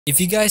If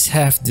you guys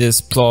have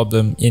this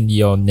problem in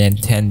your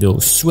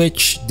Nintendo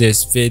Switch,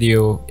 this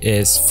video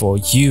is for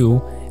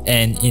you,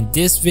 and in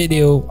this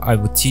video I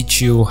will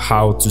teach you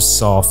how to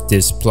solve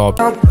this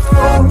problem.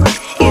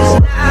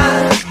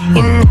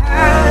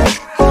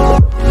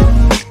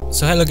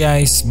 So hello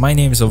guys, my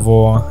name is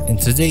Avor. In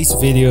today's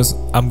videos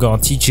I'm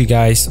gonna teach you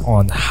guys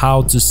on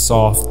how to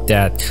solve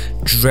that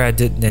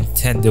dreaded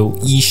Nintendo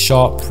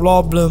eShop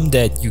problem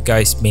that you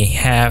guys may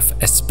have,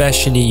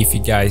 especially if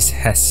you guys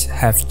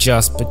have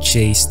just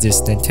purchased this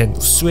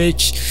Nintendo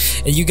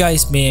Switch and you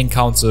guys may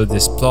encounter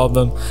this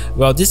problem.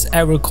 Well, this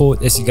error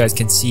code, as you guys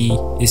can see,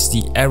 is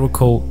the error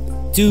code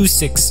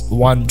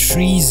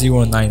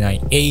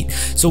 2613098.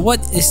 So what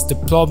is the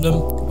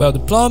problem? Well, the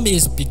problem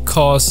is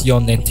because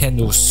your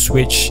Nintendo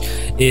Switch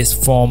is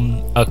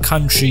from a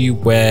country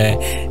where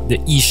the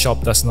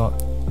eShop does not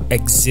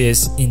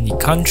exist in the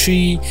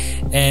country,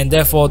 and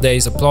therefore there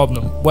is a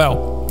problem.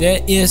 Well, there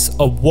is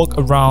a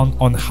workaround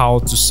on how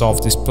to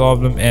solve this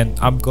problem, and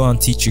I'm gonna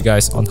teach you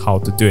guys on how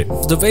to do it.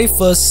 The very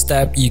first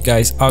step you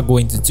guys are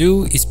going to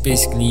do is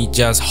basically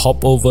just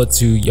hop over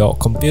to your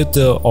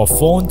computer or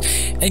phone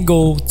and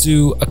go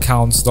to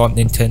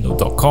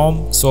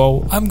accounts.nintendo.com.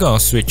 So I'm gonna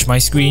switch my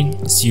screen.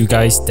 See you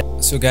guys there.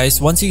 So guys,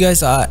 once you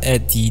guys are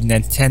at the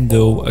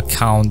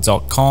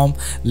nintendoaccount.com,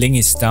 link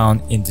is down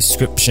in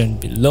description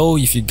below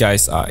if you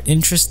guys are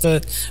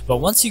interested. But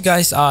once you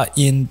guys are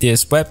in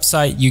this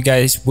website, you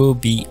guys will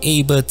be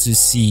able to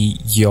see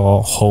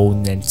your whole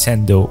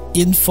Nintendo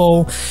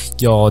info,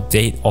 your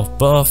date of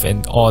birth,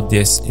 and all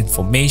this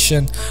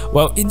information.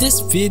 Well, in this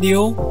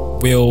video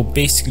we'll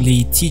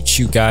basically teach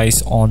you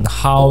guys on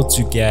how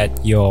to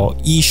get your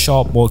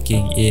eShop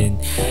working in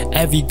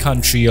every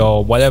country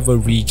or whatever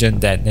region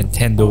that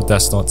Nintendo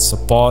does not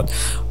support.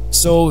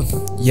 So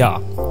yeah,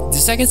 the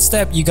second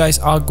step you guys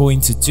are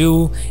going to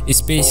do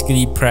is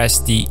basically press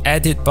the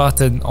edit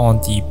button on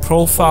the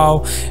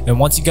profile, and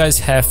once you guys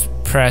have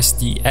pressed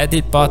the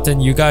edit button,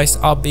 you guys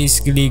are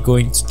basically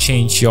going to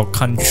change your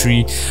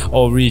country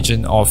or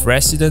region of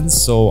residence.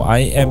 So I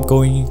am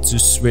going to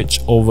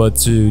switch over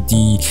to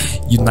the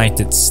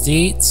United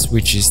States,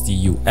 which is the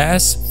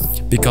US,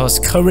 because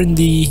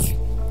currently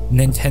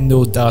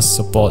Nintendo does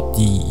support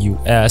the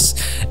US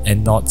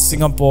and not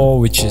Singapore,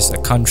 which is a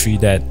country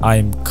that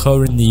I'm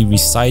currently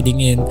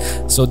residing in.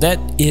 So that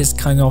is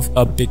kind of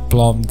a big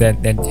problem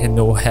that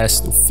Nintendo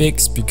has to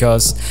fix,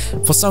 because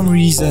for some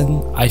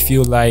reason I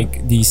feel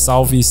like the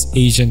Southeast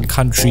Asian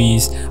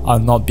countries are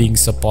not being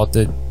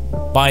supported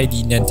by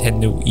the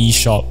Nintendo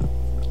eShop.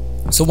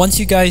 So once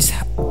you guys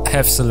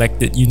have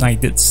selected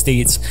United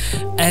States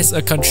as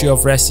a country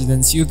of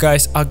residence, you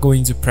guys are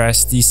going to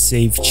press the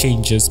Save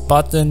Changes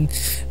button.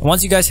 And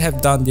once you guys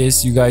have done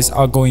this, you guys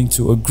are going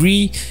to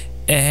agree,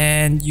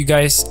 and you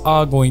guys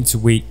are going to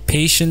wait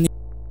patiently.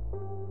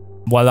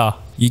 Voila,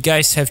 you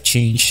guys have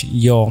changed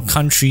your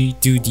country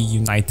to the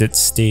United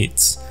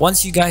States.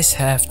 Once you guys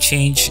have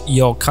changed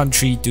your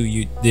country to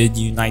the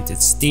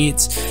United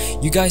States,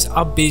 you guys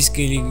are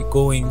basically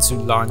going to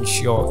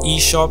launch your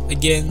eShop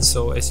again.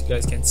 So as you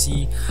guys can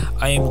see,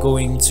 I am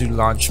going to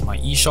launch my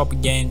eShop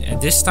again, and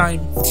this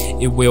time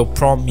it will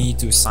prompt me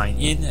to sign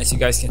in. As you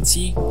guys can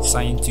see,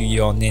 sign into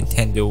your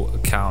Nintendo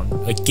account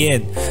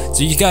again.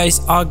 So you guys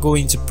are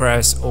going to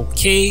press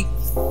OK.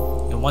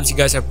 And once you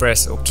guys have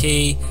pressed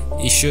OK,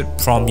 it should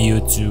prompt you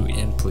to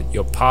input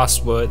your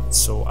password.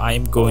 So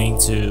I'm going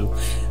to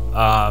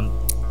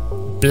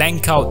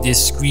blank out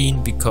this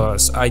screen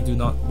because I do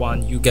not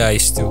want you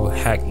guys to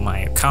hack my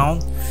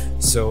account.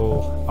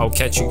 So I'll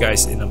catch you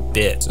guys in a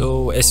bit.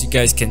 So as you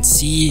guys can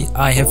see,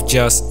 I have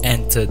just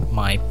entered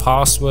my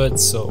password,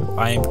 so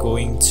I am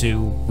going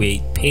to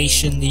wait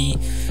patiently.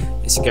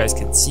 As you guys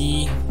can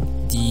see,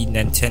 the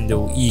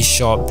Nintendo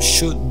eShop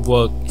should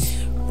work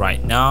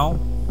right now.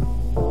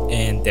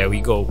 And there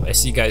we go.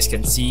 As you guys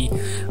can see,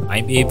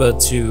 I'm able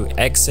to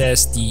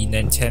access the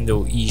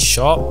Nintendo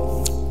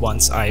eShop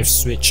once I've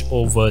switched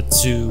over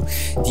to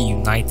the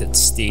United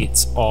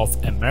States of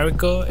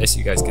America. As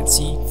you guys can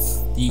see,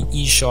 the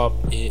eShop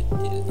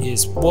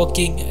is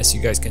working, as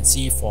you guys can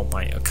see, for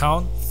my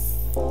account.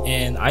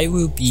 And I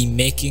will be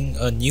making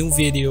a new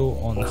video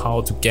on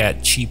how to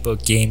get cheaper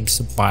games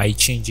by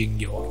changing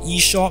your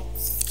eShop.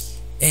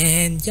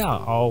 And yeah,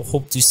 I'll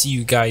hope to see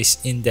you guys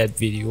in that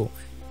video,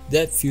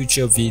 that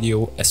future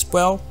video as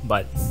well.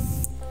 But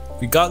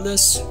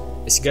regardless,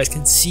 as you guys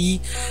can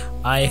see,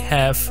 I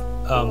have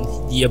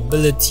the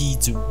ability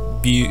to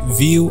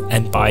view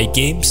and buy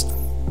games.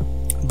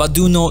 But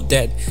do note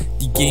that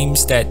the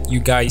games that you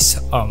guys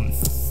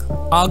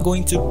are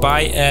going to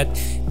buy at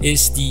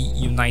is the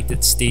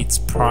United States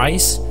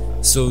price,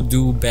 so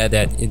do bear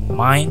that in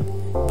mind.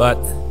 But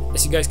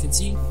as you guys can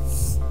see,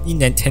 the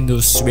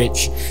Nintendo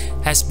Switch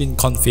has been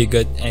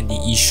configured and the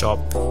eShop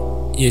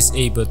is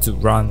able to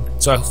run.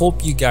 So I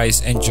hope you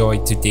guys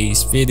enjoyed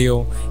today's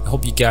video. I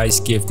hope you guys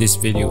give this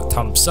video a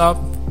thumbs up,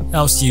 and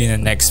I'll see you in the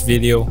next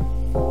video.